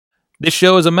This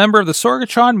show is a member of the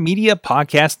Sorgatron Media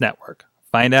Podcast Network.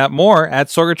 Find out more at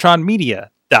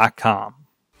sorgatronmedia.com.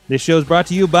 This show is brought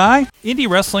to you by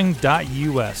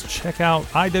IndyWrestling.us. Check out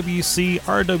IWC,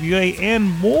 RWA,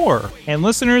 and more. And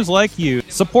listeners like you,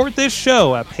 support this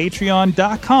show at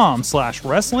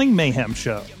patreon.com/Wrestling Mayhem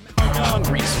Show.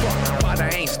 Hungry as fuck, but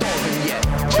I ain't starving yet.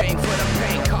 Chain for the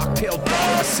pain, cocktail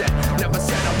dog set. Never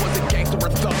said I was a gangster or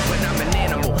thug, but I'm an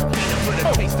animal. Feeding for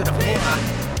the taste of the blood.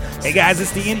 Hey guys,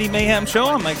 it's the Indy Mayhem Show.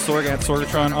 I'm Mike Sorg at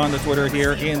Sorgatron on the Twitter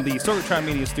here in the Sorgatron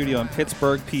Media Studio in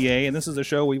Pittsburgh, PA. And this is a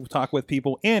show we talk with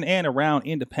people in and around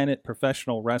independent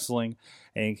professional wrestling.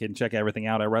 And you can check everything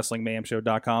out at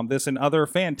WrestlingMayhemShow.com. This and other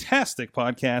fantastic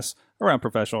podcasts around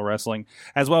professional wrestling,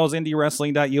 as well as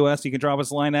IndyWrestling.us. You can drop us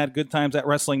a line at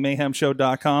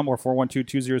goodtimes@WrestlingMayhemShow.com or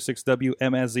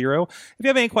 412-206-WMS0. If you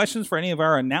have any questions for any of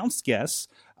our announced guests,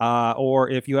 or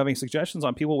if you have any suggestions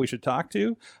on people we should talk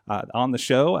to on the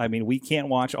show, I mean, we can't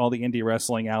watch all the indie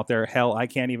wrestling out there. Hell, I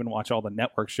can't even watch all the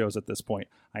network shows at this point.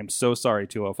 I'm so sorry,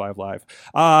 205 Live.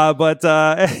 But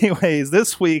anyways,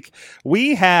 this week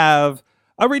we have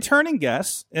a returning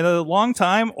guest and a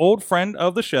longtime old friend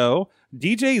of the show.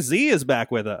 DJ Z is back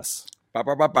with us.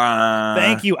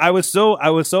 Thank you. I was so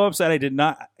upset. I did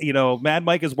not, Mad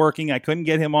Mike is working. I couldn't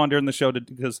get him on during the show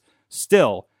because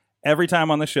still, every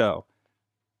time on the show,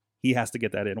 he has to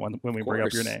get that in when we bring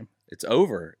up your name. It's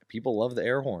over. People love the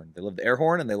air horn. They love the air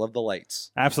horn and they love the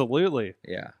lights. Absolutely.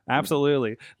 Yeah.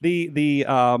 Absolutely. Definitely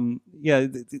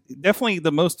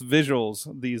the most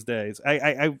visuals these days.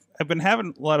 I've been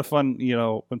having a lot of fun,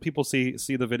 when people see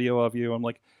the video of you. I'm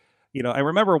like, I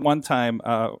remember one time,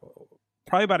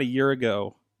 probably about a year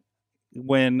ago,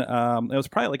 when it was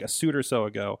probably like a suit or so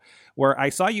ago, where I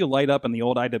saw you light up in the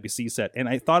old IWC set, and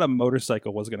I thought a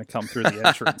motorcycle was going to come through the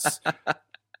entrance.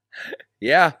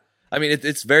 Yeah. I mean,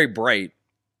 it's very bright.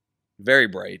 Very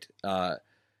bright.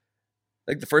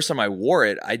 Like the first time I wore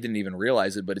it, I didn't even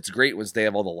realize it, but it's great once they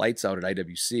have all the lights out at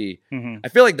IWC. Mm-hmm. I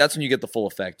feel like that's when you get the full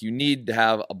effect. You need to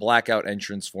have a blackout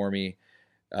entrance for me.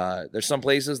 There's some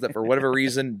places that for whatever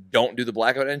reason don't do the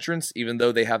blackout entrance, even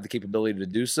though they have the capability to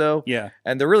do so. Yeah.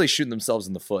 And they're really shooting themselves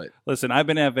in the foot. Listen, I've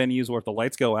been at venues where if the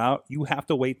lights go out, you have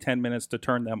to wait 10 minutes to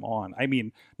turn them on. I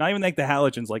mean, not even like the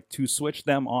halogens, like to switch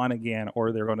them on again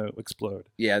or they're going to explode.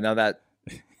 Yeah, now that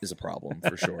is a problem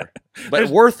for sure. But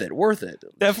worth it.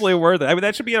 Definitely worth it. I mean,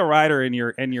 that should be a rider in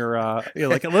your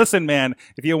like, listen, man,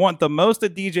 if you want the most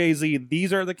of DJZ,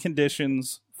 these are the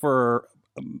conditions for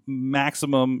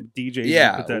maximum DJ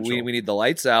potential. We need the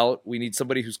lights out. We need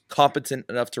somebody who's competent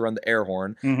enough to run the air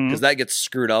horn, because that gets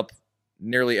screwed up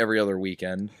nearly every other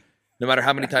weekend, no matter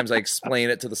how many times I explain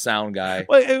it to the sound guy.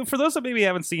 Well, for those that maybe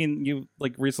haven't seen you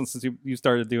like recently since you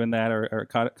started doing that or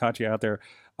caught you out there,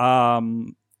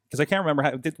 because I can't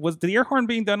remember was the air horn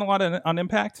being done a lot on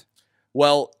Impact?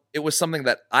 Well, it was something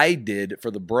that I did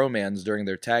for the Bromans during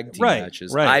their tag team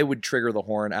matches. Right. I would trigger the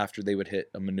horn after they would hit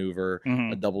a maneuver,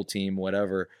 a double team,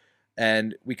 whatever.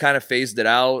 And we kind of phased it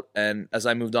out. And as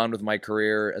I moved on with my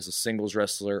career as a singles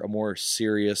wrestler, a more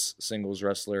serious singles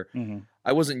wrestler,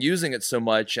 I wasn't using it so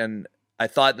much. And I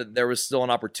thought that there was still an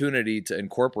opportunity to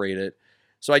incorporate it.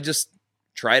 So I just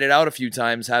tried it out a few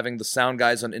times, having the sound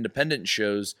guys on independent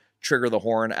shows trigger the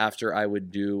horn after I would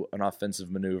do an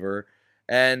offensive maneuver.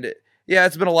 And yeah,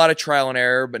 it's been a lot of trial and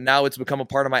error, but now it's become a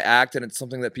part of my act, and it's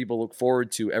something that people look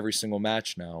forward to every single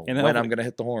match now, and when I'm going to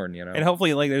hit the horn, And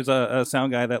hopefully, like, there's a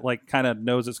sound guy that, like, kind of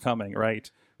knows it's coming, right?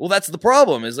 Well, that's the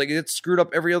problem, is, like, it gets screwed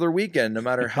up every other weekend, no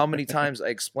matter how many times I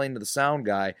explain to the sound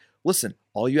guy, listen,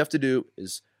 all you have to do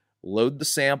is load the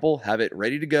sample, have it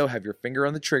ready to go, have your finger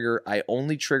on the trigger. I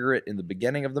only trigger it in the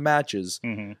beginning of the matches,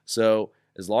 so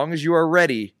as long as you are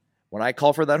ready, when I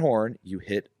call for that horn, you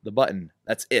hit the button.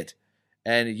 That's it.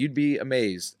 And you'd be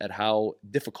amazed at how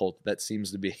difficult that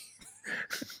seems to be.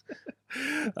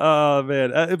 Oh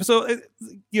man! So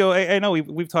I know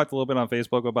we've talked a little bit on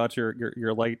Facebook about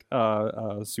your light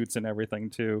suits and everything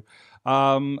too.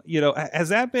 Has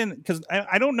that been, because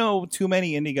I don't know too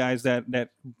many indie guys that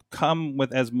come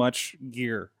with as much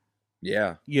gear.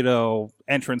 Yeah.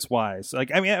 Entrance wise,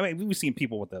 like I mean, we've seen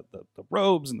people with the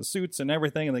robes and the suits and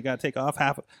everything, and they got to take off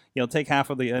take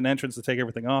half of an entrance to take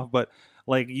everything off. But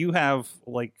like you have,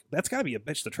 like, that's got to be a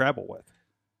bitch to travel with.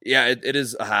 Yeah, it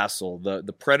is a hassle.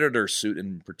 The Predator suit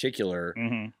in particular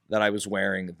that I was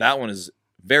wearing, that one is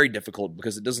very difficult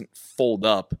because it doesn't fold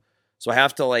up. So I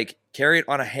have to like carry it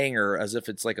on a hanger as if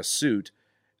it's like a suit,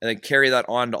 and then carry that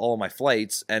on to all of my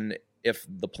flights. And if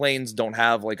the planes don't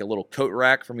have like a little coat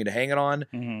rack for me to hang it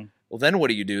on, well, then what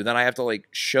do you do? Then I have to like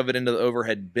shove it into the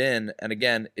overhead bin. And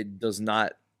again, it does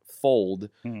not fold.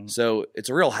 So it's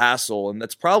a real hassle. And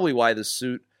that's probably why this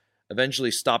suit,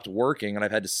 eventually stopped working, and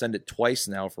I've had to send it twice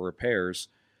now for repairs,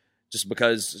 just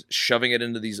because shoving it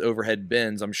into these overhead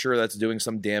bins, I'm sure that's doing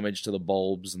some damage to the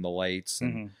bulbs and the lights.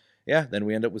 And yeah, then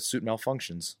we end up with suit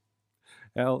malfunctions.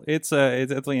 Well, it's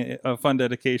definitely a fun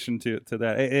dedication to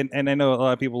that, and I know a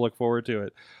lot of people look forward to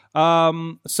it.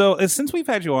 So since we've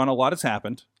had you on, a lot has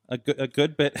happened. A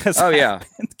good bit has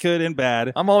happened, good and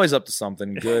bad. I'm always up to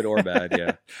something, good or bad.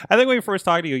 Yeah. I think when we first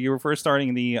talked to you, you were first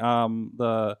starting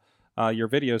your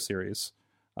video series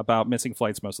about missing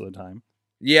flights most of the time.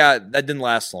 Yeah, that didn't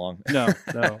last long. No.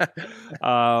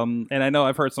 And I know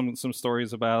I've heard some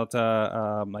stories about.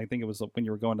 I think it was when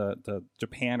you were going to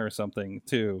Japan or something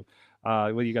too.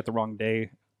 When you got the wrong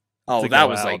day. Oh, that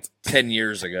was like 10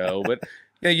 years ago. But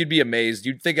you'd be amazed.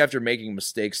 You'd think after making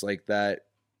mistakes like that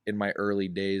in my early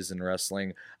days in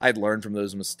wrestling, I'd learn from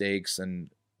those mistakes and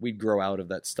we'd grow out of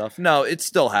that stuff. No, it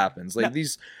still happens. Like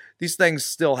these things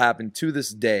still happen to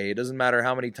this day. It doesn't matter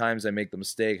how many times I make the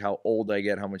mistake, how old I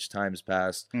get, how much time's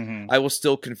passed. I will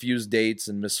still confuse dates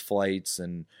and miss flights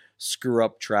and screw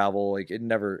up travel. Like, it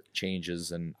never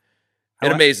changes. And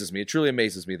it amazes me. It truly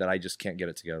amazes me that I just can't get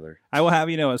it together. I will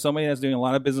have you know, as somebody that's doing a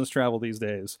lot of business travel these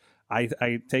days,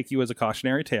 I take you as a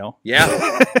cautionary tale.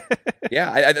 Yeah.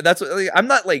 Yeah. That's I'm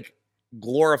not like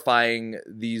glorifying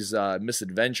these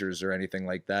misadventures or anything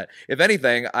like that. If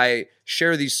anything, I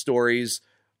share these stories,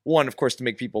 one, of course, to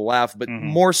make people laugh, but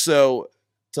more so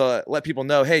to let people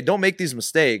know, hey, don't make these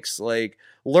mistakes. Like,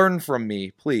 learn from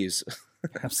me, please.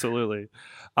 Absolutely.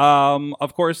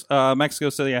 Of course, Mexico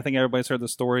City, I think everybody's heard the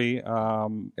story.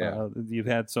 You've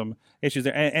had some issues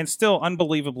there, and still,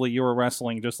 unbelievably, you were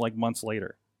wrestling just like months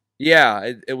later.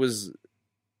 Yeah, it was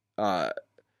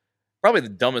probably the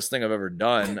dumbest thing I've ever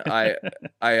done.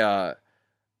 I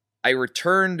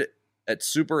returned at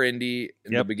Super Indy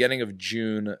in the beginning of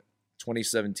June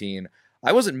 2017.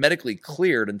 I wasn't medically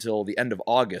cleared until the end of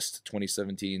August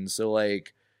 2017. So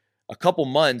like a couple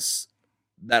months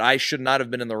that I should not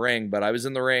have been in the ring, but I was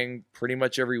in the ring pretty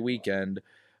much every weekend,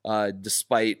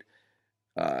 despite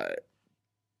a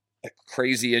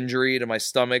crazy injury to my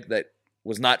stomach that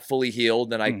was not fully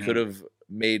healed, and I could have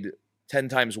made 10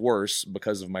 times worse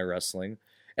because of my wrestling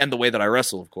and the way that I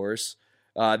wrestle, of course.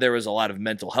 There was a lot of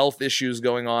mental health issues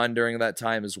going on during that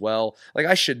time as well. Like,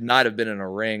 I should not have been in a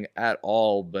ring at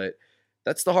all, but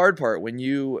that's the hard part. When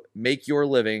you make your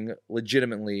living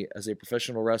legitimately as a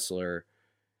professional wrestler,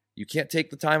 you can't take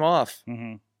the time off.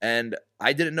 And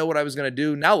I didn't know what I was going to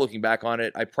do. Now, looking back on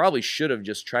it, I probably should have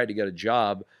just tried to get a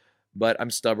job, but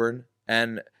I'm stubborn,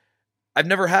 and I've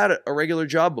never had a regular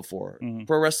job before.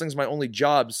 Pro wrestling's my only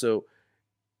job, so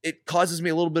it causes me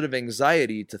a little bit of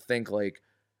anxiety to think like,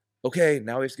 okay,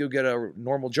 now we have to go get a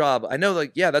normal job. I know,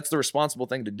 like, yeah, that's the responsible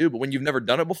thing to do, but when you've never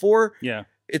done it before,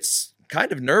 it's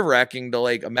kind of nerve-wracking to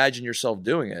like imagine yourself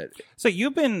doing it. So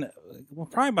you've been,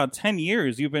 probably about 10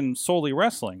 years, you've been solely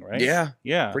wrestling, right?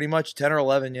 Yeah. Pretty much 10 or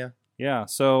 11, yeah. Yeah,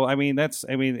 so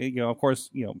of course,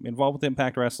 involved with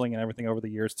Impact Wrestling and everything over the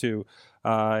years too,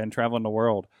 and traveling the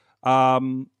world.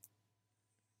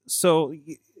 So,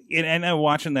 and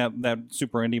watching that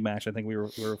Super Indie match, I think we were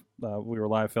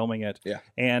live filming it. Yeah.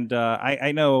 And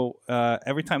I know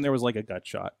every time there was like a gut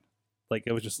shot, like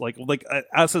it was just like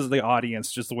us as the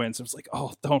audience just wins. It was like,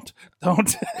 oh, don't.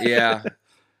 Yeah.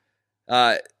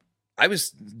 I was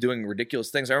doing ridiculous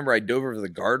things. I remember I dove over the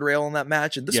guardrail in that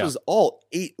match, and this was all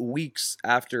 8 weeks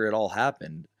after it all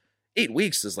happened. 8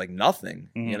 weeks is like nothing,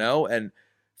 And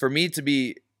for me to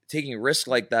be taking a risk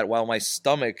like that while my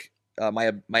stomach,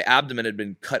 my abdomen had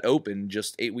been cut open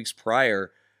just 8 weeks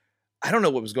prior, I don't know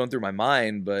what was going through my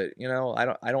mind, but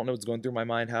I don't know what's going through my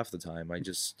mind half the time. I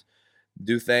just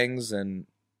do things, and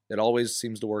it always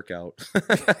seems to work out.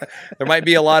 There might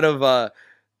be a lot of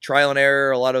trial and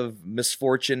error, a lot of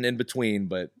misfortune in between,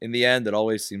 but in the end, it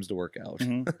always seems to work out.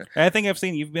 I think I've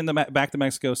seen you've been back to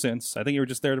Mexico since. I think you were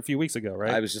just there a few weeks ago,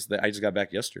 right? I was just there. I just got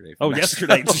back yesterday. Oh,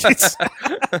 Mexico.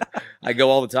 Yesterday. I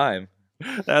go all the time.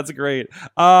 That's great.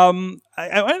 I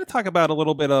wanted to talk about a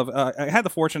little bit of. I had the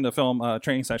fortune to film a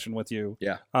training session with you.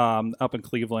 Yeah. Up in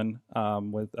Cleveland,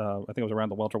 with I think it was around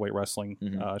the welterweight wrestling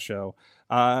show.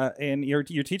 And you're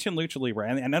teaching lucha libre,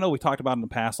 and I know we talked about in the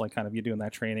past, like kind of you doing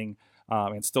that training,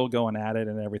 and still going at it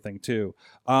and everything too.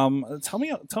 Tell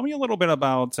me a little bit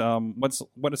about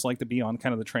what it's like to be on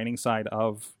kind of the training side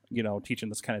of teaching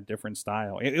this kind of different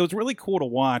style. It was really cool to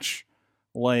watch,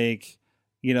 like.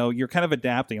 You're kind of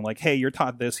adapting, like, hey, you're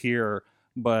taught this here,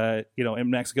 but,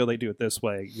 in Mexico, they do it this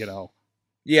way,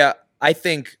 Yeah, I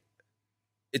think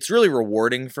it's really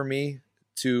rewarding for me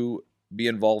to be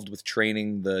involved with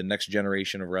training the next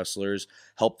generation of wrestlers,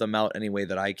 help them out any way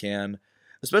that I can,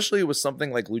 especially with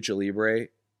something like Lucha Libre.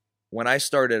 When I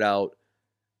started out,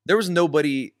 there was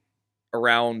nobody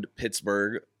around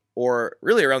Pittsburgh or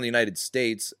really around the United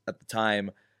States at the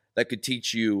time that could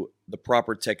teach you the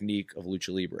proper technique of lucha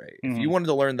libre. If you wanted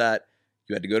to learn that,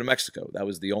 you had to go to Mexico. That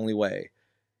was the only way.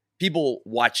 People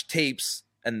watch tapes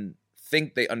and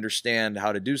think they understand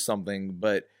how to do something,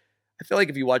 but I feel like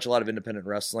if you watch a lot of independent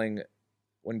wrestling,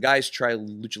 when guys try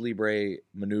lucha libre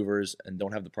maneuvers and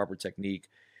don't have the proper technique,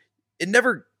 it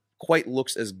never quite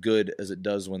looks as good as it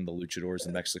does when the luchadors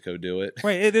in Mexico do it.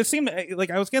 Right. It seemed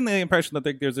like I was getting the impression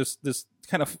that there's this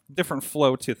kind of different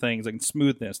flow to things and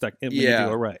smoothness that when you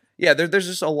do it right. Yeah, there's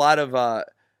just a lot of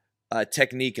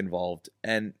technique involved,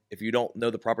 and if you don't know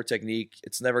the proper technique,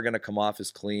 it's never going to come off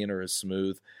as clean or as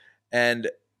smooth. And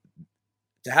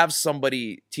to have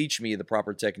somebody teach me the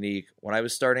proper technique when I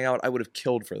was starting out, I would have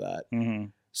killed for that.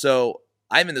 So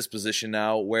I'm in this position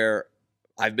now where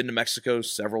I've been to Mexico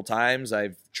several times.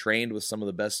 I've trained with some of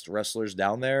the best wrestlers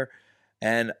down there,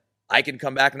 and I can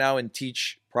come back now and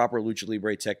teach proper lucha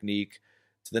libre technique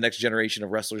to the next generation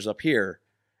of wrestlers up here.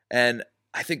 And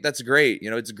I think that's great.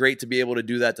 It's great to be able to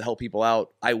do that to help people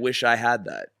out. I wish I had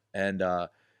that, and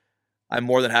I'm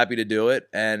more than happy to do it.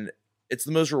 And it's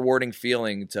the most rewarding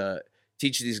feeling to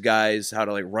teach these guys how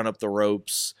to run up the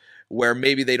ropes where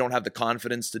maybe they don't have the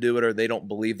confidence to do it or they don't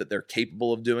believe that they're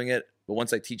capable of doing it. But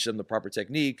once I teach them the proper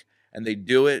technique and they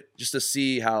do it, just to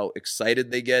see how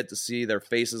excited they get, to see their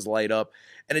faces light up,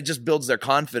 and it just builds their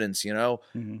confidence,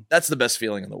 That's the best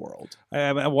feeling in the world.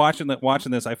 I'm watching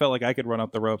this, I felt like I could run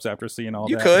up the ropes after seeing all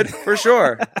that. You could, for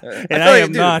sure. And I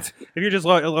am not, if you're just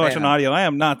watching audio, I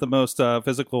am not the most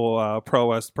physical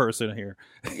prowess person here.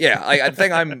 Yeah, I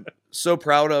think I'm so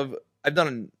proud of, I've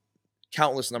done a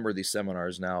countless number of these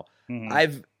seminars now.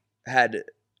 I've had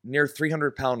near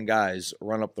 300-pound guys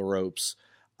run up the ropes.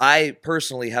 I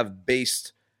personally have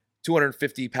based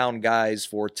 250-pound guys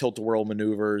for tilt-a-whirl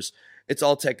maneuvers. It's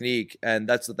all technique, and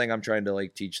that's the thing I'm trying to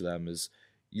teach them is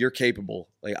you're capable.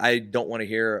 I don't want to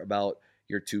hear about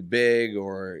you're too big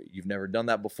or you've never done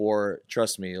that before.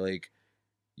 Trust me,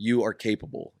 you are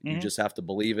capable. You just have to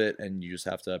believe it, and you just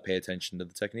have to pay attention to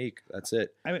the technique. That's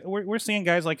it. I mean, we're seeing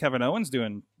guys like Kevin Owens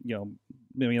doing,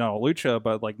 maybe not a lucha,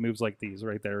 but moves like these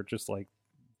right there, just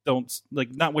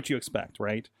not what you expect,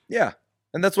 right? Yeah.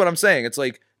 And that's what I'm saying. It's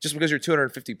just because you're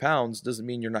 250 pounds doesn't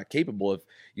mean you're not capable. If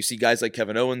you see guys like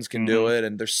Kevin Owens can do it,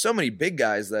 and there's so many big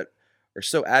guys that are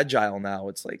so agile now,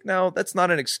 it's no, that's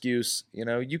not an excuse.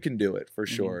 You can do it for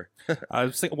sure. I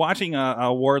was watching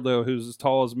Wardlow, who's as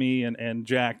tall as me, and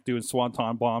Jack doing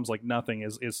swanton bombs like nothing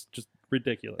is just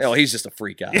ridiculous. Oh, he's just a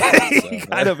freak out. He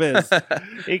kind of is.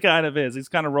 He kind of is. He's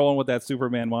kind of rolling with that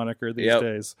Superman moniker these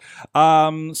days.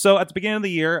 So at the beginning of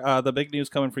the year, the big news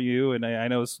coming for you, and I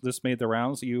know this made the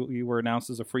rounds. You were announced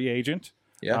as a free agent.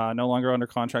 Yeah. No longer under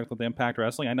contract with Impact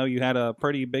Wrestling. I know you had a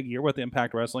pretty big year with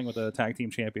Impact Wrestling with the tag team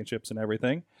championships and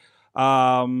everything.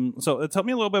 So tell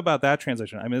me a little bit about that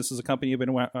transition. I mean, this is a company you've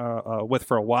been with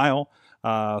for a while,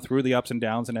 through the ups and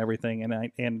downs and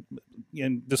everything. And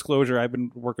in disclosure, I've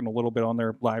been working a little bit on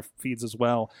their live feeds as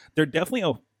well. They're definitely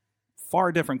a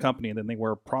far different company than they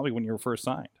were probably when you were first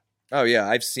signed. Oh yeah,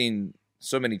 I've seen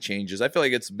so many changes. I feel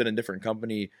like it's been a different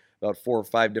company about 4 or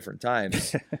 5 different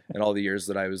times in all the years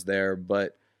that I was there.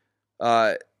 But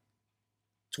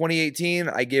 2018,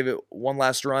 I gave it one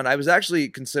last run. I was actually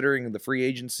considering the free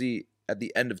agency at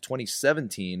the end of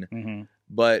 2017,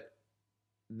 but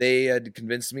they had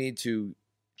convinced me to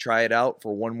try it out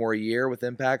for one more year with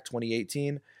Impact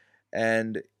 2018.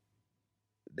 And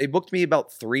they booked me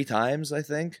about 3 times, I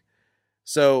think.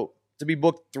 So to be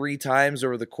booked 3 times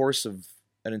over the course of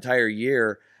an entire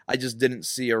year, I just didn't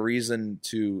see a reason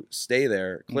to stay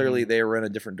there. Clearly, they were in a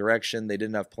different direction. They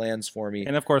didn't have plans for me.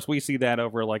 And, of course, we see that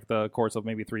over the course of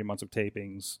maybe 3 months of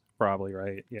tapings, probably,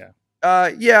 right? Yeah.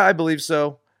 Yeah, I believe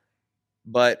so.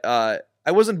 But I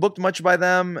wasn't booked much by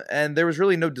them, and there was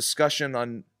really no discussion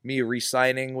on me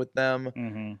re-signing with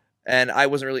them. And I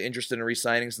wasn't really interested in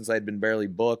re-signing since I had been barely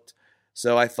booked.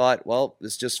 So I thought, well,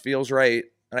 this just feels right.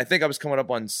 And I think I was coming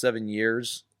up on 7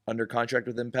 years under contract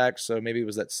with Impact, so maybe it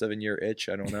was that 7-year itch.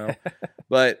 I don't know.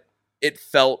 But it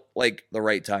felt like the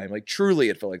right time. Truly,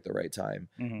 it felt like the right time.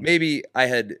 Maybe I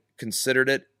had considered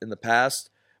it in the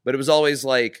past, but it was always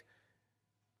I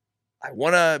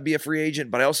want to be a free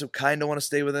agent, but I also kind of want to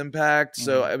stay with Impact.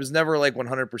 So I was never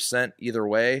 100% either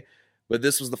way. But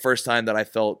this was the first time that I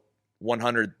felt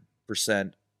 100%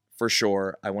 for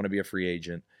sure I want to be a free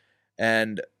agent.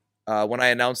 And when I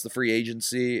announced the free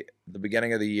agency at the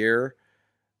beginning of the year,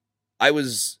 I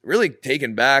was really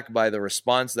taken back by the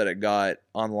response that it got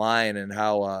online and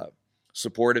how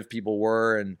supportive people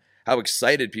were and how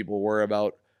excited people were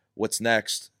about what's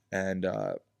next. And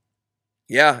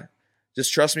yeah,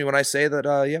 just trust me when I say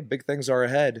that, big things are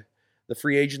ahead. The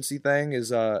free agency thing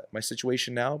is my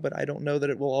situation now, but I don't know that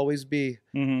it will always be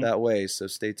that way, so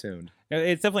stay tuned.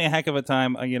 It's definitely a heck of a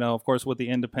time, of course, with the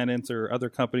independents or other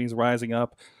companies rising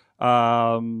up.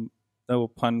 No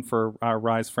pun for our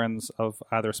Rise friends of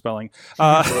either spelling.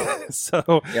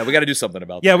 So yeah, we got to do something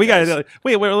about that. Yeah, we got to.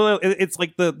 Wait, it's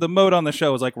like the mode on the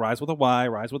show is like Rise with a Y,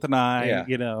 Rise with an I.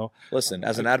 Yeah. Listen,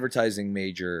 as an advertising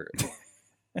major,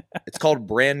 it's called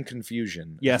brand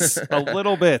confusion. Yes, a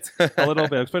little bit,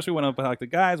 especially when I'm like the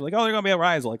guys are like, oh, they're gonna be at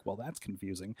Rise. Like, well, that's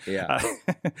confusing. Yeah.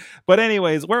 But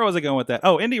anyways, where was I going with that?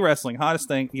 Oh, indie wrestling, hottest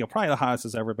thing. Probably the hottest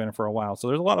it's ever been for a while. So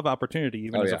there's a lot of opportunity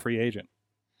even as a free agent.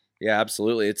 Yeah,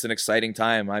 absolutely. It's an exciting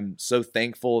time. I'm so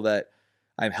thankful that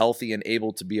I'm healthy and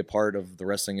able to be a part of the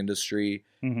wrestling industry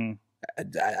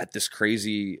at this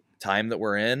crazy time that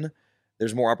we're in.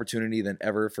 There's more opportunity than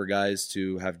ever for guys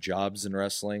to have jobs in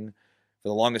wrestling. For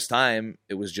the longest time,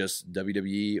 it was just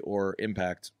WWE or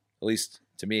Impact, at least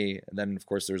to me. And then, of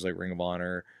course, there's like Ring of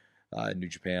Honor, New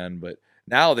Japan. But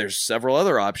now there's several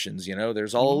other options.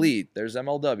 There's All Elite, there's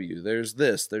MLW, there's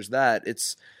this, there's that.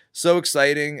 It's so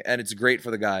exciting, and it's great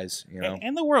for the guys,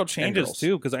 And the world changes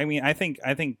too, because I think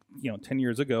 10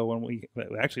 years ago when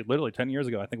literally 10 years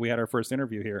ago, I think we had our first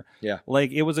interview here. Yeah,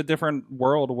 like it was a different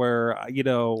world where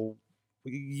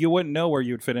you wouldn't know where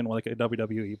you'd fit in like a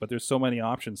WWE, but there's so many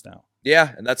options now.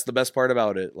 Yeah, and that's the best part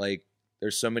about it. Like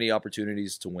there's so many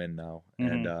opportunities to win now,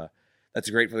 and that's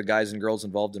great for the guys and girls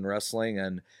involved in wrestling.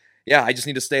 And yeah, I just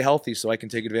need to stay healthy so I can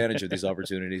take advantage of these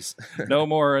opportunities. No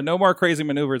more crazy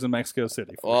maneuvers in Mexico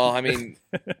City. Well, I mean,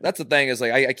 that's the thing is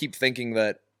like I keep thinking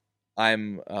that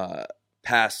I'm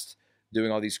past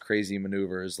doing all these crazy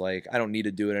maneuvers. Like I don't need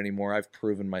to do it anymore. I've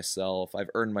proven myself.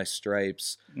 I've earned my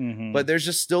stripes. But there's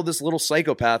just still this little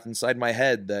psychopath inside my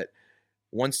head that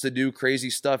wants to do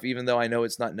crazy stuff, even though I know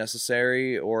it's not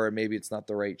necessary or maybe it's not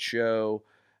the right show.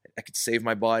 I could save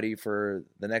my body for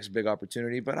the next big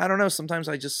opportunity, but I don't know. Sometimes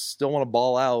I just still want to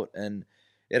ball out, and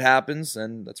it happens,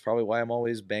 and that's probably why I'm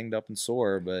always banged up and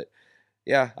sore. But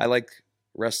yeah, I like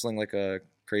wrestling like a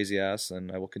crazy ass,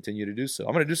 and I will continue to do so.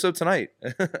 I'm going to do so tonight.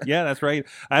 Yeah, that's right.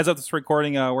 As of this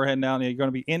recording, we're heading down. You're going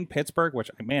to be in Pittsburgh, which,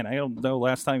 man, I don't know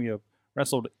last time you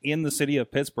wrestled in the city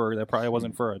of Pittsburgh. That probably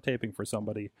wasn't for a taping for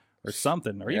somebody or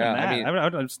something, or even that.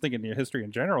 I'm just thinking your history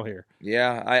in general here.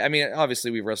 Yeah, I mean,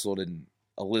 obviously we wrestled in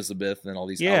Elizabeth and all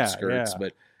these outskirts,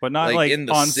 but not like in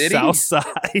the on city? South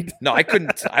Side. No, I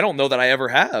couldn't. I don't know that I ever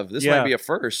have. This might be a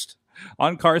first.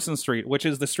 On Carson Street, which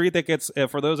is the street that gets,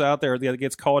 for those out there, that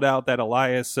gets called out that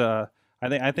Elias, I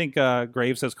think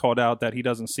Graves has called out that he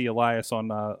doesn't see Elias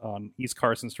on East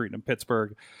Carson Street in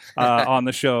Pittsburgh on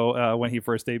the show when he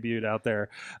first debuted out there.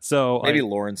 So maybe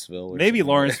Lawrenceville.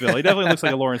 Lawrenceville. He definitely looks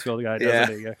like a Lawrenceville guy,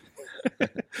 doesn't he? Yeah.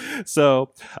 So,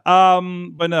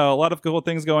 but no, a lot of cool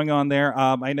things going on there.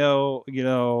 I know,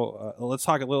 let's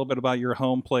talk a little bit about your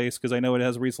home place, because I know it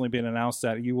has recently been announced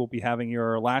that you will be having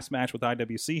your last match with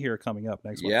IWC here coming up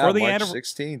next month. For the March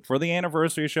 16th. For the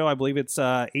anniversary show. I believe it's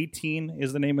 18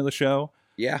 is the name of the show.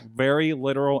 Yeah. Very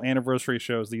literal anniversary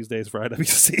shows these days for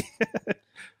IWC.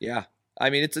 Yeah.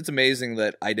 I mean, it's amazing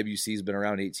that IWC's been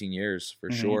around 18 years for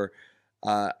sure.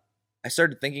 I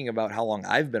started thinking about how long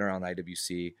I've been around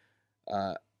IWC.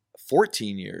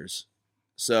 14 years.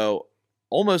 So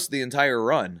almost the entire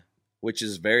run, which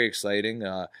is very exciting.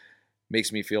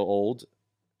 Makes me feel old.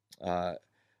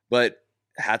 But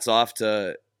hats off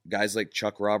to guys like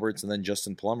Chuck Roberts and then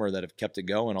Justin Plummer that have kept it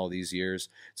going all these years.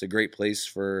 It's a great place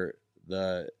for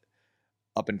the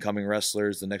up-and-coming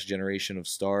wrestlers, the next generation of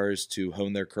stars to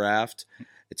hone their craft.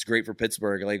 It's great for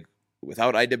Pittsburgh. Like,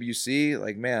 without IWC,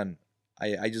 like, man,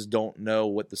 I just don't know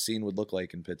what the scene would look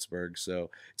like in Pittsburgh.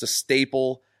 So it's a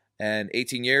staple, and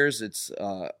 18 years, it's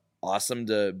awesome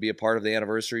to be a part of the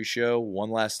anniversary show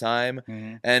one last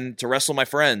time and to wrestle my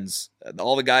friends,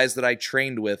 all the guys that I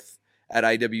trained with at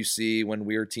IWC when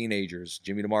we were teenagers,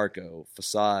 Jimmy DeMarco,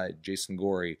 Facade, Jason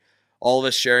Gorey, all of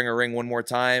us sharing a ring one more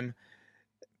time.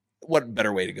 What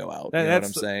better way to go out? You know what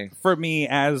I'm saying? For me,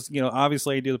 as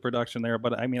obviously I do the production there,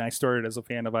 but I mean, I started as a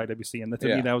fan of IWC, and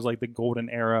to me, that was like the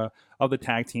golden era of the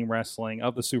tag team wrestling,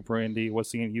 of the Super Indy, was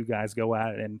seeing you guys go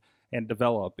at it and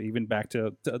develop, even back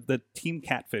to the Team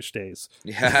Catfish days.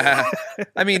 Yeah.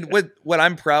 I mean, what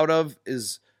I'm proud of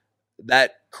is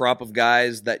that crop of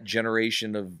guys, that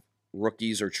generation of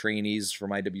rookies or trainees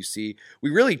from IWC. We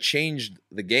really changed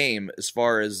the game as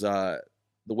far as the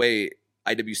way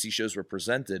IWC shows were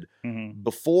presented.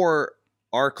 Before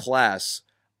our class,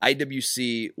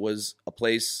 IWC was a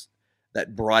place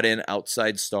that brought in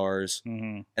outside stars,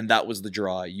 and that was the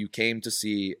draw. You came to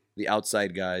see the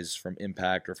outside guys from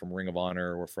Impact or from Ring of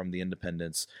Honor or from the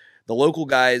independents. The local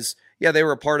guys, yeah, they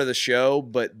were a part of the show,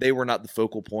 but they were not the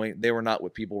focal point. They were not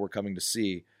what people were coming to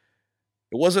see.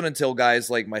 It wasn't until guys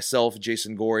like myself,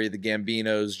 Jason Gorey, the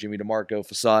Gambinos, Jimmy DeMarco,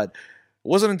 Facade, it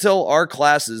wasn't until our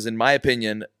classes, in my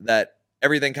opinion, that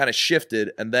everything kind of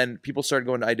shifted, and then people started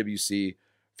going to IWC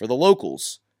for the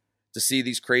locals to see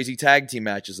these crazy tag team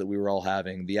matches that we were all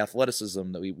having, the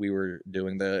athleticism that we were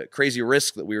doing, the crazy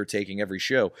risk that we were taking every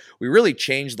show. We really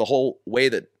changed the whole way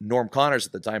that Norm Connors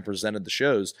at the time presented the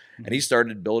shows, and he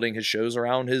started building his shows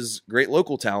around his great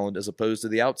local talent as opposed to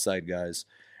the outside guys.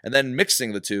 And then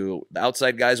mixing the two, the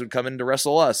outside guys would come in to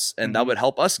wrestle us, and that would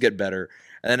help us get better.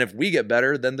 And then if we get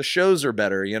better, then the shows are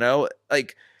better, you know?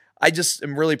 Like, I just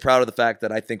am really proud of the fact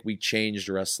that I think we changed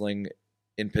wrestling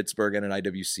in Pittsburgh and in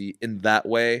IWC in that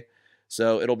way.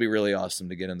 So it'll be really awesome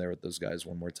to get in there with those guys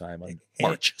one more time on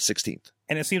March 16th.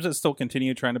 And it seems to still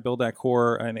continue trying to build that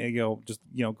core, and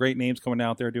great names coming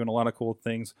out there doing a lot of cool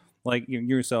things, like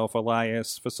yourself,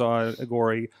 Elias, Facade,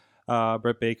 Agori,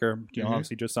 Britt Baker,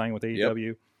 obviously just signed with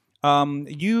AEW.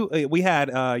 Yep. We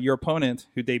had your opponent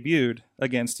who debuted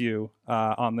against you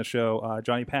on the show,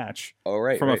 Johnny Patch,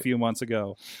 from a few months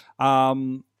ago,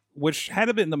 which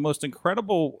had been the most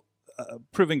incredible.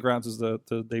 Proving Grounds is the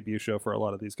debut show for a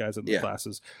lot of these guys in the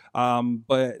classes.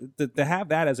 But to have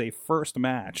that as a first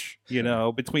match,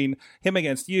 between him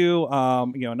against you,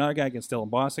 another guy against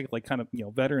Dylan Bostic, like kind of,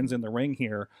 veterans in the ring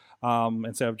here,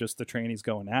 instead of just the trainees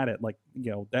going at it, like,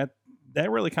 that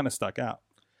really kind of stuck out.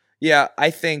 Yeah,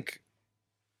 I think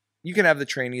you can have the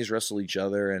trainees wrestle each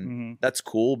other, and that's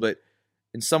cool, but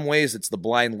in some ways it's the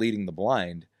blind leading the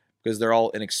blind. Because they're all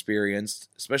inexperienced,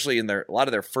 especially in a lot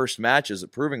of their first matches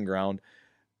at Proving Ground.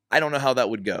 I don't know how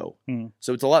that would go.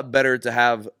 So it's a lot better to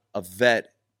have a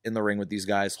vet in the ring with these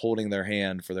guys holding their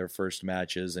hand for their first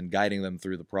matches and guiding them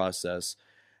through the process.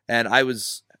 And I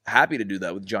was happy to do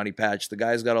that with Johnny Patch. The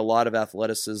guy's got a lot of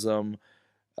athleticism,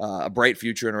 a bright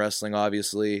future in wrestling,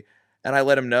 obviously. And I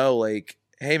let him know, like,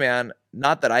 hey, man,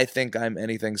 not that I think I'm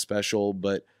anything special,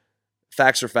 but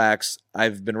facts are facts.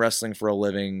 I've been wrestling for a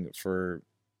living for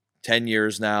 10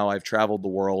 years now. I've traveled the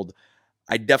world.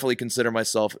 I definitely consider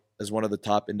myself as one of the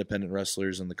top independent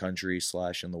wrestlers in the country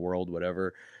 / in the world,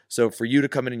 whatever. So for you to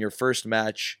come in your first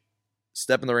match,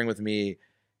 step in the ring with me,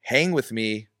 hang with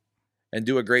me, and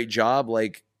do a great job,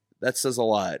 like, that says a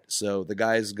lot. So the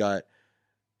guy's got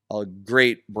a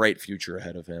great, bright future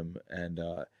ahead of him. And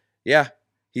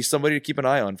he's somebody to keep an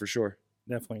eye on for sure.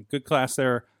 Definitely. Good class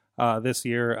there. This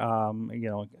year, a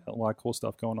lot of cool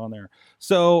stuff going on there.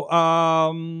 So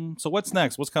what's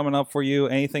next? What's coming up for you?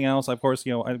 Anything else? Of course,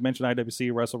 I mentioned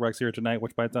IWC WrestleRex here tonight,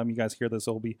 which by the time you guys hear this,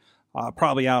 will be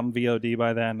probably out in VOD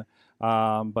by then.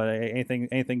 But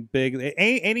anything big?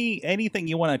 Anything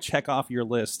you want to check off your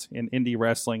list in indie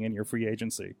wrestling in your free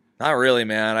agency? Not really,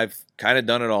 man. I've kind of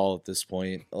done it all at this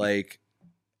point. Like,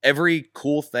 every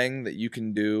cool thing that you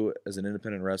can do as an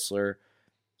independent wrestler,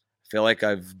 feel like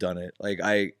I've done it. Like,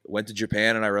 I went to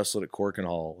Japan and I wrestled at Cork and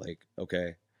Hall. Like,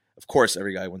 okay, of course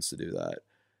every guy wants to do that.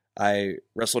 I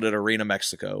wrestled at Arena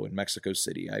Mexico in Mexico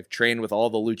City. I've trained with all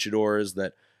the luchadors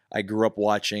that I grew up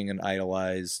watching and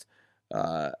idolized.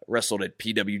 Wrestled at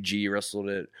PWG, wrestled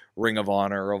at Ring of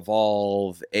Honor,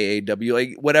 Evolve, AAW,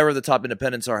 like whatever the top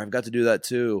independents are. I've got to do that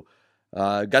too.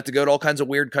 Got to go to all kinds of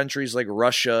weird countries like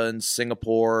Russia and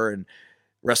Singapore and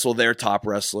wrestle their top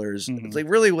wrestlers. It's like,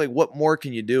 really, like, what more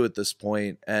can you do at this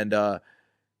point? And I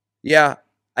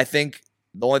think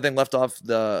the only thing left off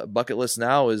the bucket list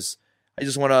now is I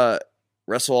just want to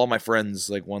wrestle all my friends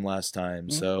like one last time.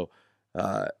 So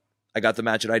I got the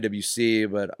match at IWC,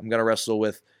 but I'm going to wrestle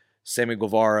with Sammy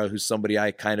Guevara, who's somebody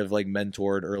I kind of like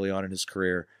mentored early on in his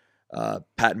career.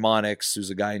 Pat Monix, who's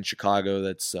a guy in Chicago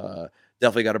that's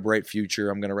definitely got a bright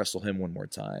future. I'm going to wrestle him one more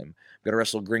time. I'm going to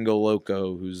wrestle Gringo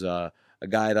Loco, who's a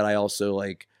guy that I also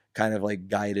like kind of like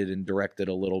guided and directed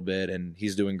a little bit, and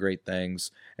he's doing great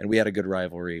things. And we had a good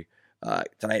rivalry.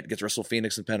 Tonight gets wrestle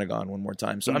Phoenix and Pentagon one more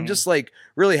time. So I'm just like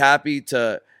really happy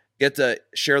to get to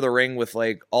share the ring with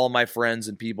like all my friends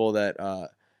and people that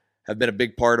have been a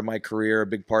big part of my career, a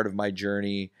big part of my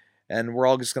journey. And we're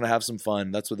all just going to have some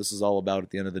fun. That's what this is all about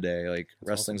at the end of the day. Like,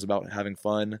 wrestling's about having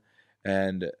fun,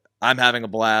 and I'm having a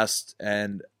blast,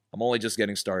 and I'm only just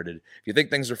getting started. If you think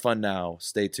things are fun now,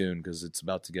 stay tuned, because it's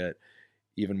about to get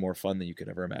even more fun than you could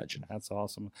ever imagine. That's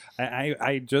awesome.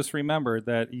 I just remembered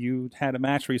that you had a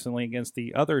match recently against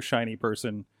the other shiny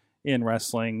person in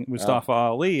wrestling, Mustafa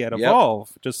Ali, at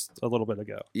Evolve just a little bit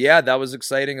ago. Yeah, that was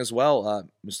exciting as well.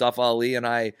 Mustafa Ali and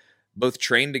I both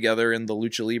trained together in the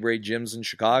Lucha Libre gyms in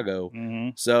Chicago.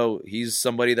 So he's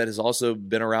somebody that has also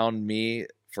been around me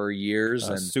for years.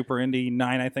 And Super Indy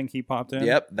 9, I think he popped in.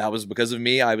 Yep, that was because of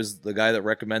me. I was the guy that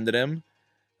recommended him.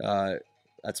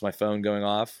 That's my phone going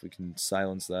off. We can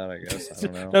silence that, I guess. I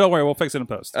don't know. No, don't worry. We'll fix it in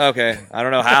post. Okay. I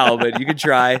don't know how, but you can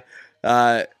try.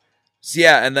 So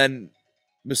yeah, and then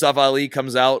Mustafa Ali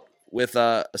comes out with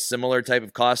a similar type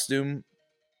of costume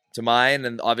to mine,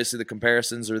 and obviously the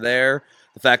comparisons are there.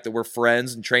 The fact that we're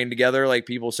friends and trained together, like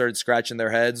people started scratching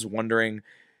their heads, wondering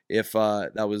if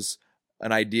that was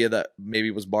an idea that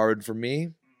maybe was borrowed from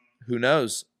me. Who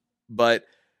knows? But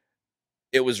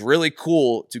it was really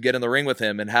cool to get in the ring with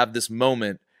him and have this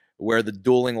moment where the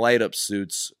dueling light-up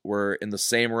suits were in the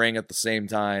same ring at the same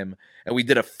time, and we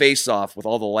did a face-off with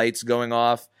all the lights going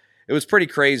off. It was pretty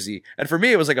crazy. And for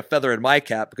me, it was like a feather in my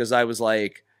cap because I was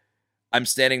like, I'm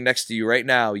standing next to you right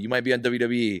now. You might be on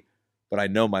WWE, but I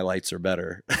know my lights are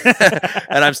better.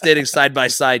 And I'm standing side by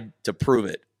side to prove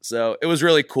it. So it was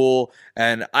really cool.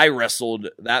 And I wrestled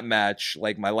that match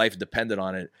like my life depended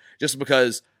on it, just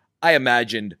because I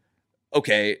imagined,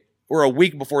 okay, we're a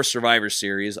week before Survivor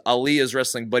Series. Ali is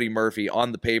wrestling Buddy Murphy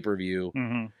on the pay-per-view.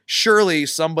 Mm-hmm. Surely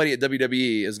somebody at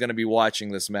WWE is going to be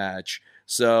watching this match.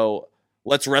 So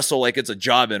let's wrestle like it's a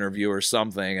job interview or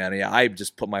something. And yeah, I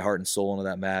just put my heart and soul into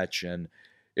that match. And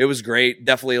it was great.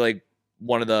 Definitely like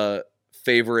one of the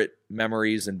favorite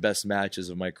memories and best matches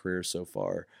of my career so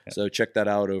far. Yeah. So check that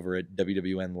out over at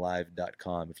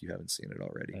wwnlive.com if you haven't seen it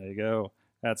already. There you go.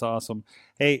 That's awesome.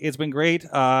 Hey, it's been great.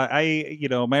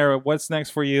 Myra, what's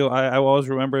next for you? I always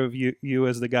remember you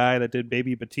as the guy that did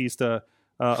Baby Batista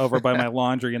over by my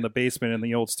laundry in the basement in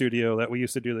the old studio that we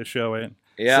used to do the show in.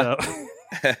 Yeah. So.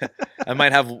 I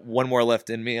might have one more left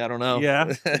in me. I don't know. Yeah.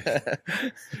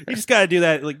 You just got to do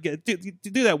that. Like,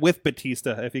 do that with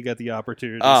Batista if you get the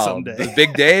opportunity someday.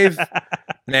 Big Dave?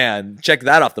 Man, check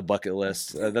that off the bucket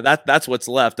list. That's what's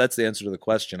left. That's the answer to the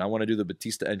question. I want to do the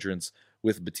Batista entrance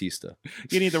with Batista.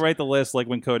 You need to write the list like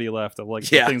when Cody left of like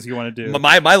the things you want to do.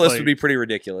 My list would be pretty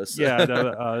ridiculous. Yeah,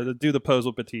 do the pose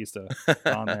with Batista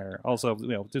on there. Also,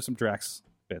 do some Drax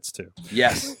bits too.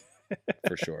 Yes.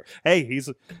 For sure. Hey, he's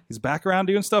back around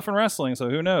doing stuff in wrestling, so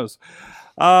who knows?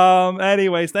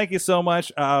 Anyways, thank you so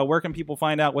much. Where can people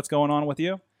find out what's going on with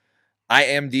you? I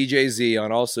am DJ Z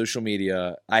on all social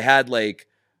media. I had like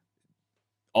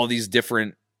all these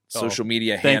different social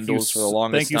media handles for the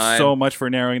longest time. Thank you so much for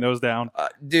narrowing those down.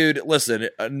 Dude, listen,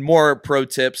 more pro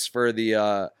tips for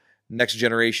the next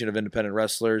generation of independent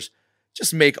wrestlers.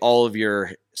 Just make all of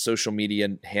your social media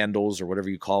handles or whatever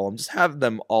you call them, just have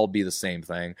them all be the same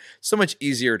thing. So much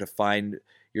easier to find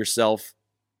yourself,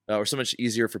 or so much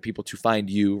easier for people to find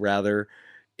you, rather,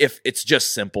 if it's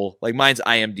just simple. Like mine's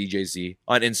I am DJZ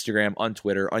on Instagram, on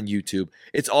Twitter, on YouTube.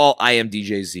 It's all I am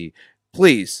DJZ.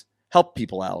 Please help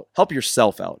people out. Help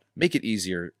yourself out. Make it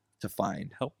easier to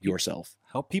find yourself.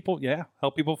 Help people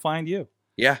find you.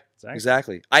 Yeah,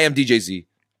 exactly. I am DJZ,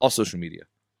 all social media.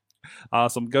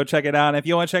 Awesome. Go check it out. And if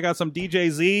you want to check out some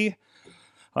DJZ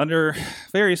under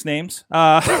various names,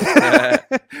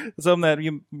 some that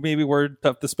you maybe were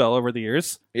tough to spell over the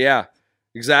years. Yeah,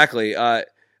 exactly. I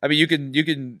mean, you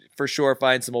can for sure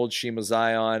find some old Shima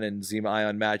Zion and Zima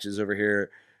Ion matches over here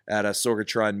at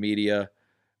Sorgatron Media.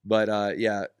 But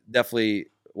yeah, definitely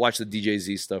watch the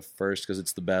DJZ stuff first because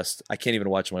it's the best. I can't even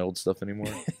watch my old stuff anymore.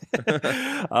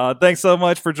 Thanks so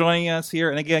much for joining us here.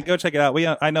 And again, go check it out.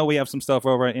 I know we have some stuff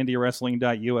over at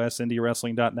indiewrestling.us,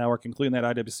 indiewrestling.network, including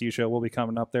that IWC show will be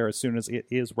coming up there as soon as it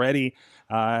is ready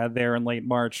there in late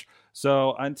March.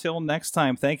 So until next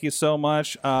time, thank you so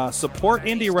much. Support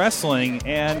indie wrestling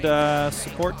and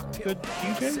support good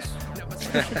DJs.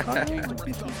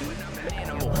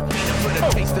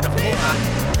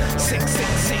 Sick,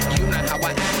 you know how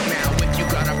I act now. If you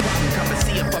got a problem, come and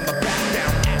see if I'm a back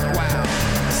down. Act wild,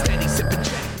 steady sipping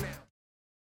jack now.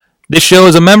 This show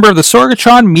is a member of the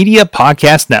Sorgatron Media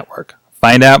Podcast Network.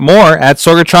 Find out more at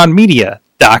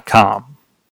sorgatronmedia.com.